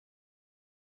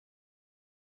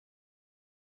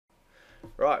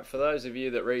Right, for those of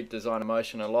you that read Design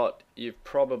Motion a lot, you've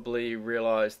probably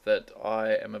realized that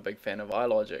I am a big fan of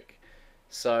iLogic.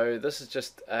 So this is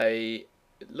just a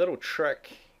little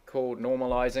trick called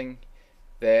normalizing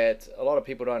that a lot of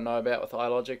people don't know about with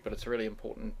iLogic, but it's a really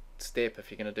important step if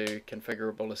you're going to do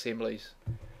configurable assemblies.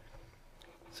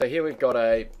 So here we've got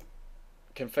a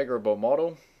configurable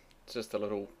model. It's just a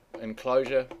little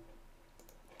enclosure,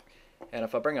 and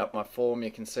if I bring up my form,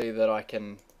 you can see that I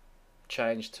can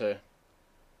change to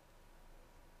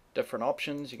different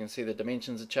options. You can see the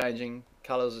dimensions are changing,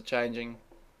 colors are changing,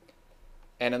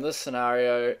 and in this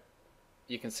scenario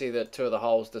you can see that two of the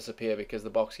holes disappear because the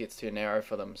box gets too narrow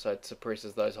for them, so it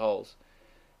suppresses those holes.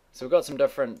 So we've got some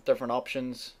different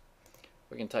options.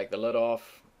 We can take the lid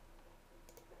off.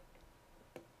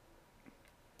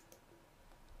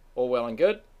 All well and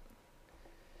good.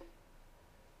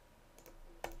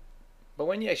 But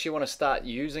when you actually want to start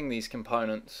using these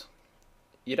components,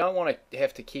 you don't want to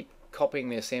have to keep copying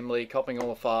the assembly, copying all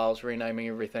the files, renaming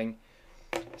everything.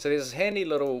 So there's this handy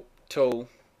little tool.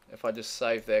 If I just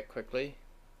save that quickly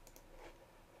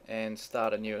and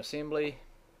start a new assembly,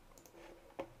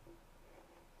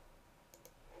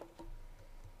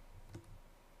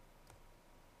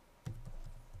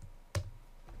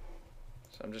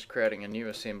 so I'm just creating a new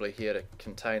assembly here to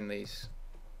contain these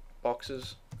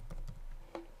boxes.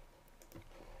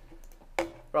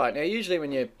 Right, now usually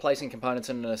when you're placing components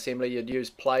in an assembly, you'd use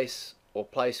place or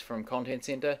place from Content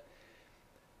Center.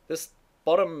 This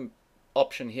bottom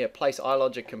option here, place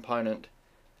iLogic component,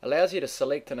 allows you to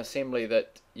select an assembly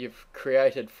that you've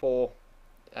created for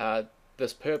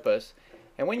this purpose,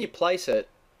 and when you place it,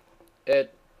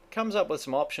 it comes up with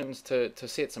some options to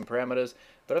set some parameters.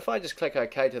 But if I just click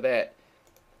OK to that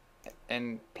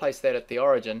and place that at the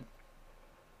origin,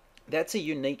 that's a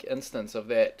unique instance of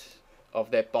that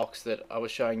box that I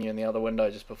was showing you in the other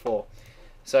window just before.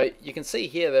 So you can see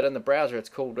here that in the browser it's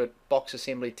called it box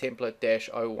assembly template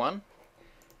 -01,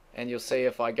 and you'll see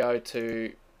if I go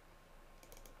to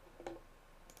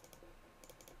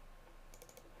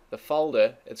the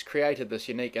folder, it's created this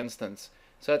unique instance.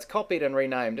 So it's copied and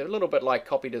renamed, a little bit like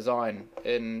copy design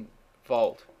in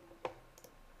Vault.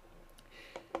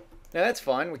 Now that's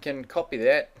fine, we can copy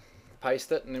that,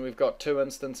 paste it, and then we've got two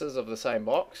instances of the same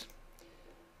box.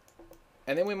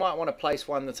 And then we might want to place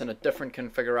one that's in a different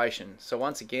configuration. So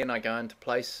once again I go into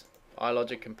place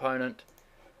iLogic component,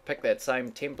 pick that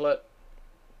same template,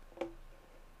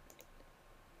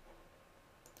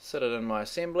 sit it in my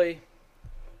assembly,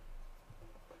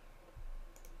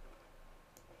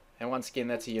 and once again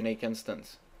that's a unique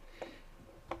instance.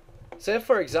 So if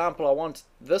for example I want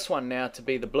this one now to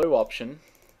be the blue option,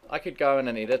 I could go in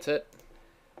and edit it,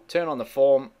 turn on the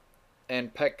form,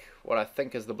 and pick what I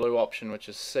think is the blue option, which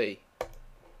is C.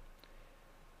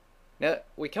 Now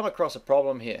we come across a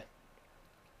problem here,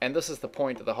 and this is the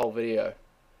point of the whole video.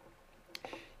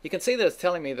 You can see that it's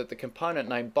telling me that the component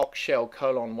name box shell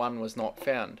 :1 was not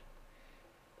found.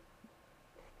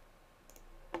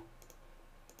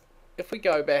 If we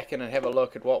go back in and have a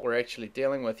look at what we're actually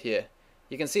dealing with here,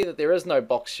 you can see that there is no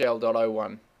box shell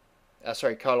 :1,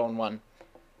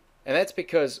 and that's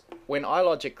because when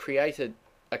iLogic created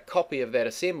a copy of that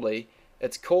assembly,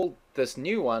 it's called this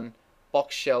new one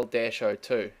box shell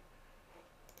 -02.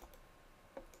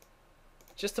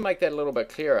 Just to make that a little bit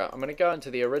clearer, I'm going to go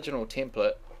into the original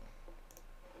template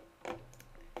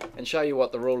and show you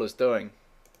what the rule is doing.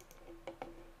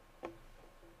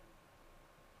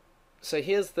 So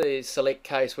here's the select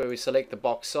case where we select the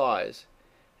box size,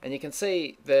 and you can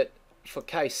see that for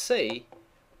case C,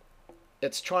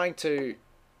 it's trying to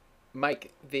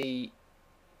make the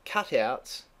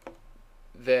cutouts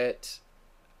that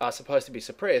are supposed to be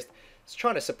suppressed. It's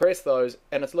trying to suppress those,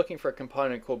 and it's looking for a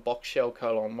component called box shell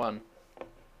 :1.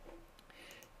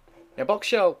 Now box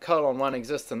shell :1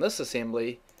 exists in this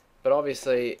assembly, but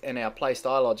obviously in our placed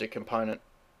iLogic component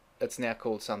it's now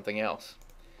called something else.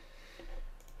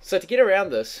 So to get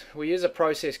around this, we use a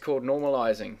process called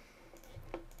normalising.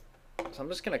 So I'm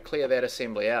just going to clear that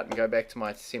assembly out and go back to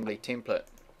my assembly template.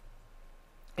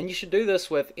 And you should do this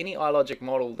with any iLogic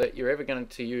model that you're ever going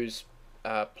to use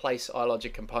place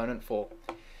iLogic component for.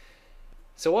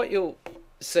 So what you'll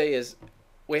see is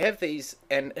we have these,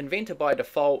 and Inventor by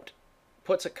default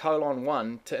puts a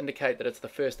 :1 to indicate that it's the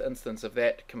first instance of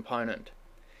that component.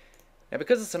 Now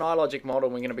because it's an iLogic model,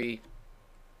 we're going to be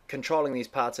controlling these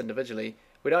parts individually.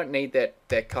 We don't need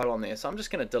that colon there, so I'm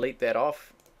just going to delete that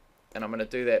off, and I'm going to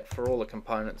do that for all the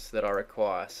components that I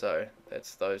require. So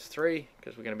that's those three,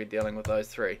 because we're going to be dealing with those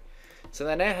three. So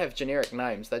they now have generic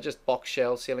names. They're just box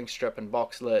shell, ceiling strip, and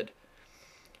box lid.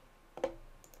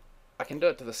 I can do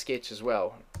it to the sketch as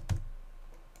well.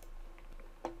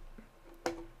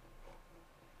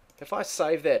 If I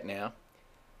save that now,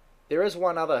 there is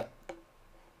one other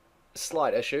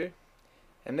slight issue,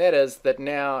 and that is that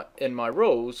now in my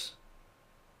rules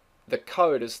the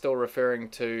code is still referring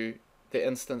to the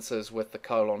instances with the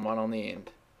 :1 on the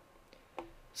end.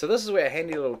 So this is where a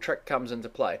handy little trick comes into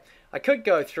play. I could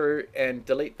go through and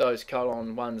delete those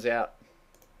 :1s out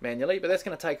manually, but that's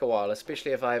going to take a while,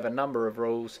 especially if I have a number of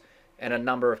rules and a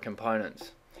number of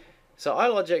components. So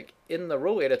iLogic in the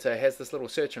rule editor has this little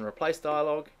search and replace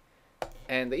dialog,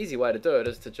 and the easy way to do it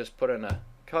is to just put in a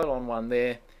 :1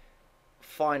 there,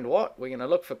 find what, we're going to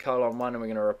look for :1 and we're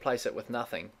going to replace it with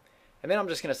nothing. And then I'm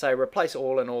just going to say replace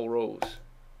all in all rules,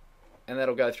 and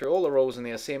that'll go through all the rules in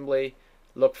the assembly,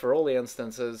 look for all the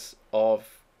instances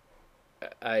of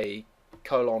a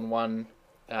 :1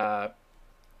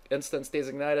 instance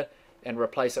designator and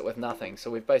replace it with nothing.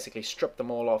 So we've basically stripped them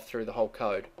all off through the whole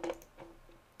code.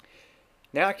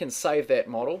 Now I can save that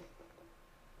model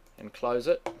and close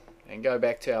it and go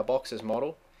back to our boxes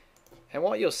model, and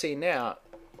what you'll see now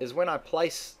is when I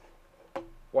place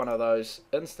one of those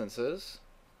instances,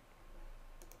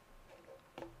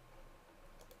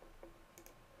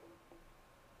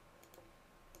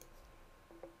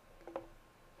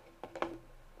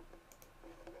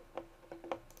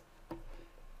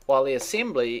 while the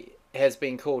assembly has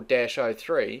been called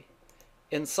 -03,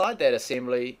 inside that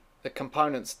assembly the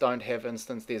components don't have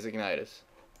instance designators.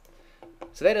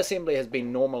 So that assembly has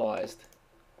been normalized.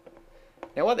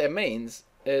 Now what that means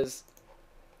is,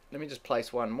 let me just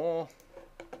place one more.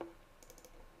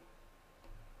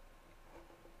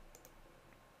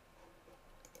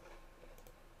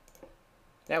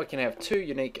 Now we can have two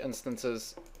unique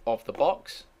instances of the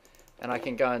box, and I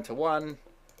can go into one,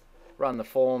 run the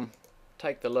form,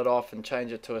 take the lid off and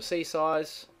change it to a C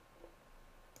size.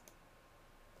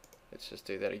 Let's just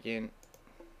do that again.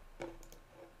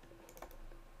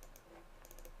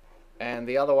 And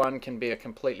the other one can be a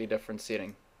completely different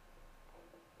setting.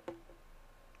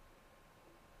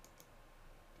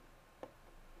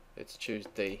 Let's choose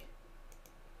D.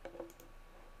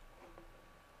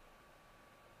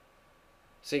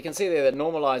 So you can see there that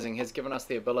normalizing has given us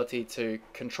the ability to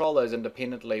control those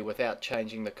independently without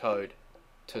changing the code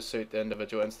to suit the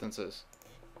individual instances.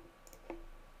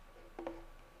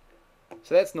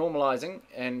 So that's normalizing,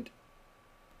 and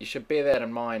you should bear that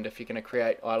in mind if you're going to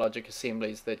create iLogic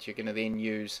assemblies that you're going to then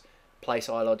use place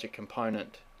iLogic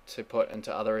component to put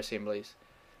into other assemblies.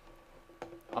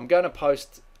 I'm going to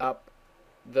post up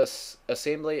this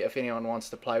assembly if anyone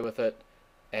wants to play with it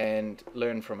and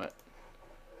learn from it.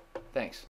 Thanks.